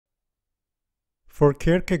For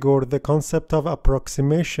Kierkegaard, the concept of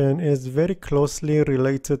approximation is very closely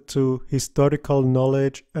related to historical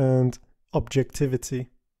knowledge and objectivity.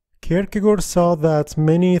 Kierkegaard saw that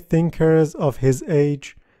many thinkers of his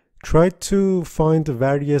age tried to find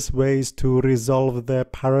various ways to resolve the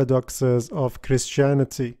paradoxes of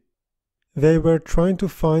Christianity. They were trying to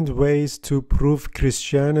find ways to prove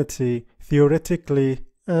Christianity theoretically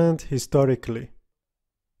and historically.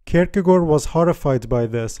 Kierkegaard was horrified by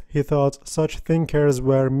this. He thought such thinkers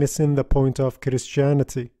were missing the point of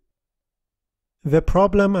Christianity. The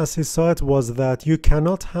problem, as he saw it, was that you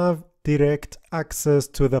cannot have direct access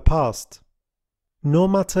to the past. No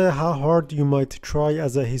matter how hard you might try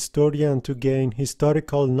as a historian to gain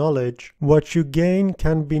historical knowledge, what you gain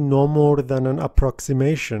can be no more than an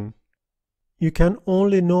approximation. You can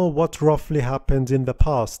only know what roughly happened in the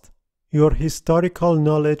past. Your historical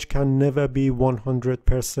knowledge can never be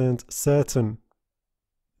 100% certain.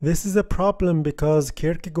 This is a problem because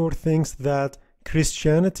Kierkegaard thinks that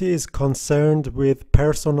Christianity is concerned with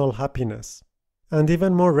personal happiness. And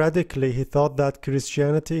even more radically, he thought that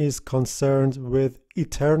Christianity is concerned with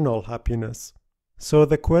eternal happiness. So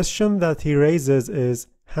the question that he raises is,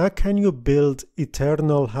 how can you build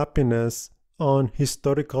eternal happiness on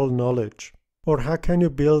historical knowledge? Or how can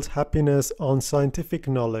you build happiness on scientific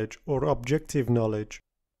knowledge or objective knowledge?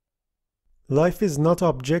 Life is not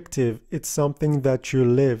objective, it's something that you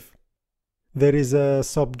live. There is a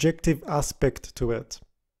subjective aspect to it.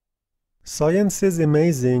 Science is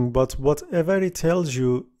amazing, but whatever it tells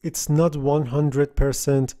you, it's not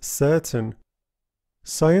 100% certain.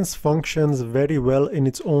 Science functions very well in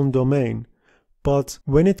its own domain, but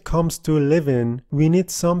when it comes to living, we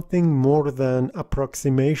need something more than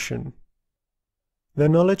approximation. The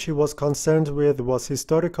knowledge he was concerned with was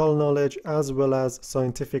historical knowledge as well as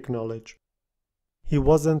scientific knowledge. He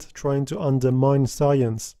wasn't trying to undermine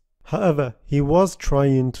science. However, he was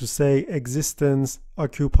trying to say existence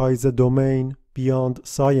occupies a domain beyond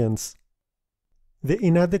science. The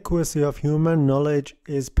inadequacy of human knowledge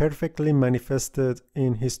is perfectly manifested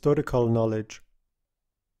in historical knowledge.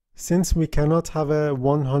 Since we cannot have a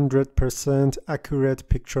 100% accurate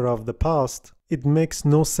picture of the past, it makes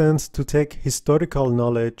no sense to take historical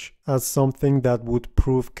knowledge as something that would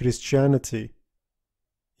prove Christianity.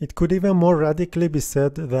 It could even more radically be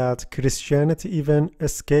said that Christianity even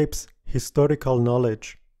escapes historical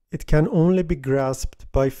knowledge. It can only be grasped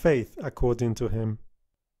by faith, according to him.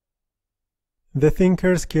 The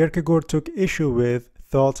thinkers Kierkegaard took issue with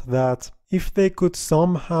thought that if they could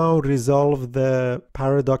somehow resolve the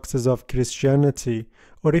paradoxes of Christianity,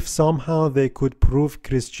 or if somehow they could prove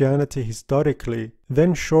Christianity historically,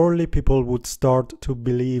 then surely people would start to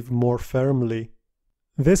believe more firmly.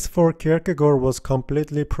 This for Kierkegaard was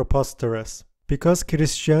completely preposterous, because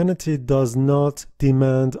Christianity does not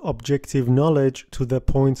demand objective knowledge to the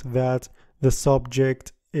point that the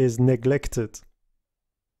subject is neglected.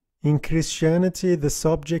 In Christianity, the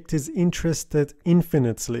subject is interested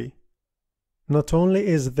infinitely. Not only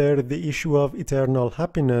is there the issue of eternal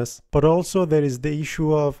happiness, but also there is the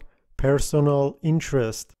issue of personal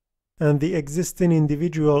interest, and the existing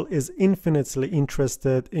individual is infinitely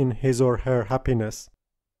interested in his or her happiness.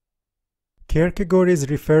 Kierkegaard is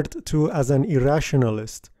referred to as an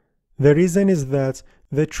irrationalist. The reason is that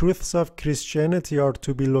the truths of Christianity are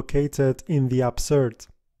to be located in the absurd.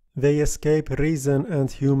 They escape reason and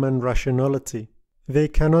human rationality. They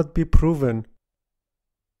cannot be proven.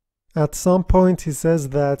 At some point he says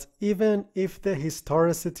that even if the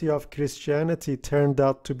historicity of Christianity turned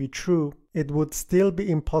out to be true, it would still be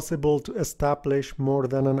impossible to establish more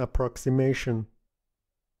than an approximation.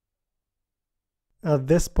 At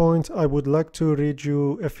this point, I would like to read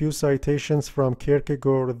you a few citations from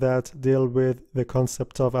Kierkegaard that deal with the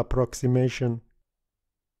concept of approximation.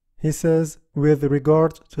 He says, with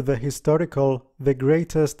regard to the historical, the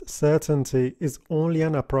greatest certainty is only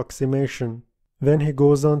an approximation. Then he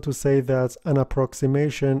goes on to say that an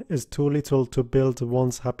approximation is too little to build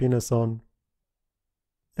one's happiness on.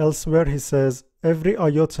 Elsewhere he says, every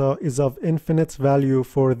iota is of infinite value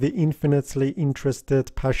for the infinitely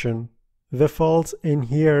interested passion. The fault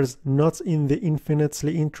inheres not in the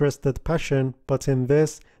infinitely interested passion, but in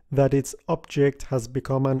this, that its object has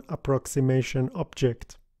become an approximation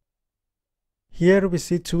object. Here we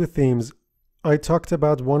see two themes. I talked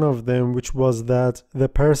about one of them, which was that the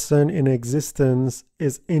person in existence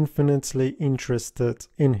is infinitely interested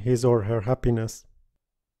in his or her happiness.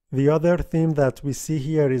 The other theme that we see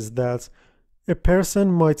here is that a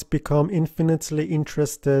person might become infinitely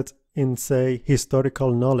interested in, say,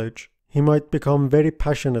 historical knowledge. He might become very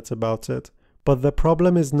passionate about it, but the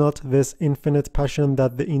problem is not this infinite passion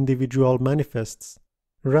that the individual manifests.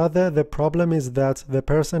 Rather, the problem is that the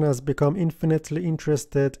person has become infinitely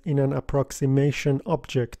interested in an approximation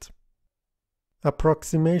object.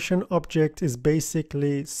 Approximation object is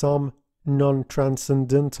basically some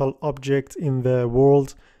non-transcendental object in the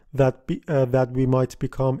world that we might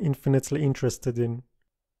become infinitely interested in.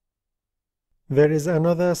 There is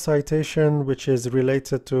another citation which is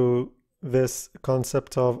related to this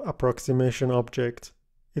concept of approximation object.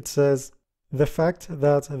 It says, "The fact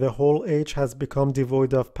that the whole age has become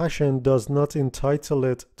devoid of passion does not entitle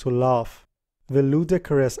it to laugh. The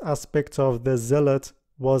ludicrous aspect of the zealot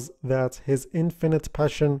was that his infinite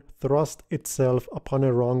passion thrust itself upon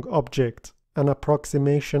a wrong object, an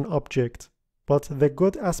approximation object. But the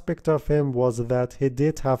good aspect of him was that he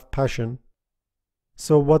did have passion."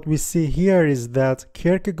 So what we see here is that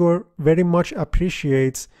Kierkegaard very much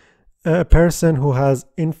appreciates a person who has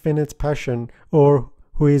infinite passion, or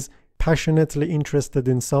who is passionately interested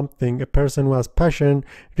in something. A person who has passion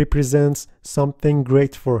represents something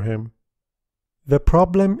great for him. The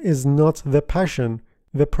problem is not the passion.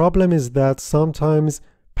 The problem is that sometimes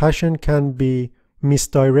passion can be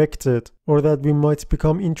misdirected, or that we might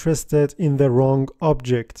become interested in the wrong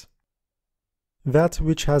object. That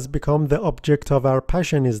which has become the object of our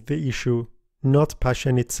passion is the issue, not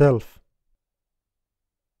passion itself.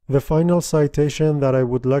 The final citation that I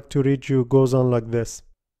would like to read you goes on like this.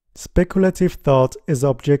 "Speculative thought is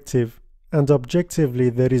objective, and objectively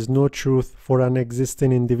there is no truth for an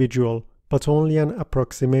existing individual, but only an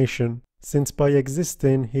approximation, since by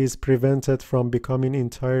existing he is prevented from becoming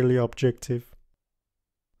entirely objective."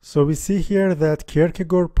 So we see here that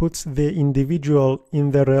Kierkegaard puts the individual in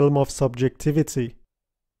the realm of subjectivity.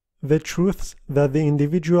 The truths that the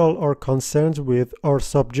individual are concerned with are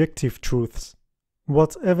subjective truths.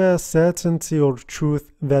 Whatever certainty or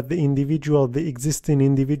truth that the existing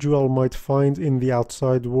individual might find in the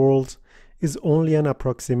outside world is only an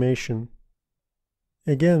approximation.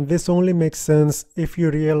 Again, this only makes sense if you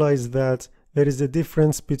realize that there is a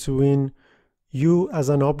difference between you as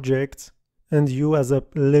an object and you as a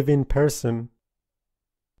living person.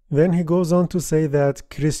 Then he goes on to say that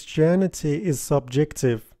Christianity is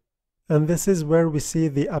subjective, and this is where we see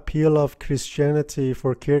the appeal of Christianity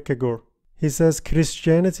for Kierkegaard. He says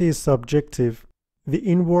Christianity is subjective. The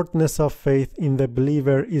inwardness of faith in the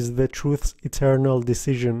believer is the truth's eternal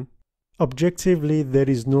decision. Objectively, there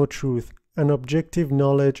is no truth. An objective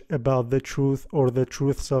knowledge about the truth or the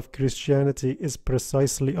truths of Christianity is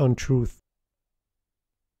precisely untruth.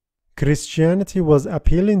 Christianity was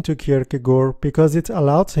appealing to Kierkegaard because it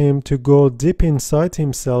allowed him to go deep inside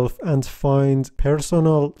himself and find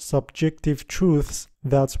personal, subjective truths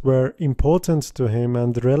that were important to him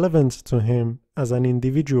and relevant to him as an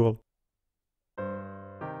individual.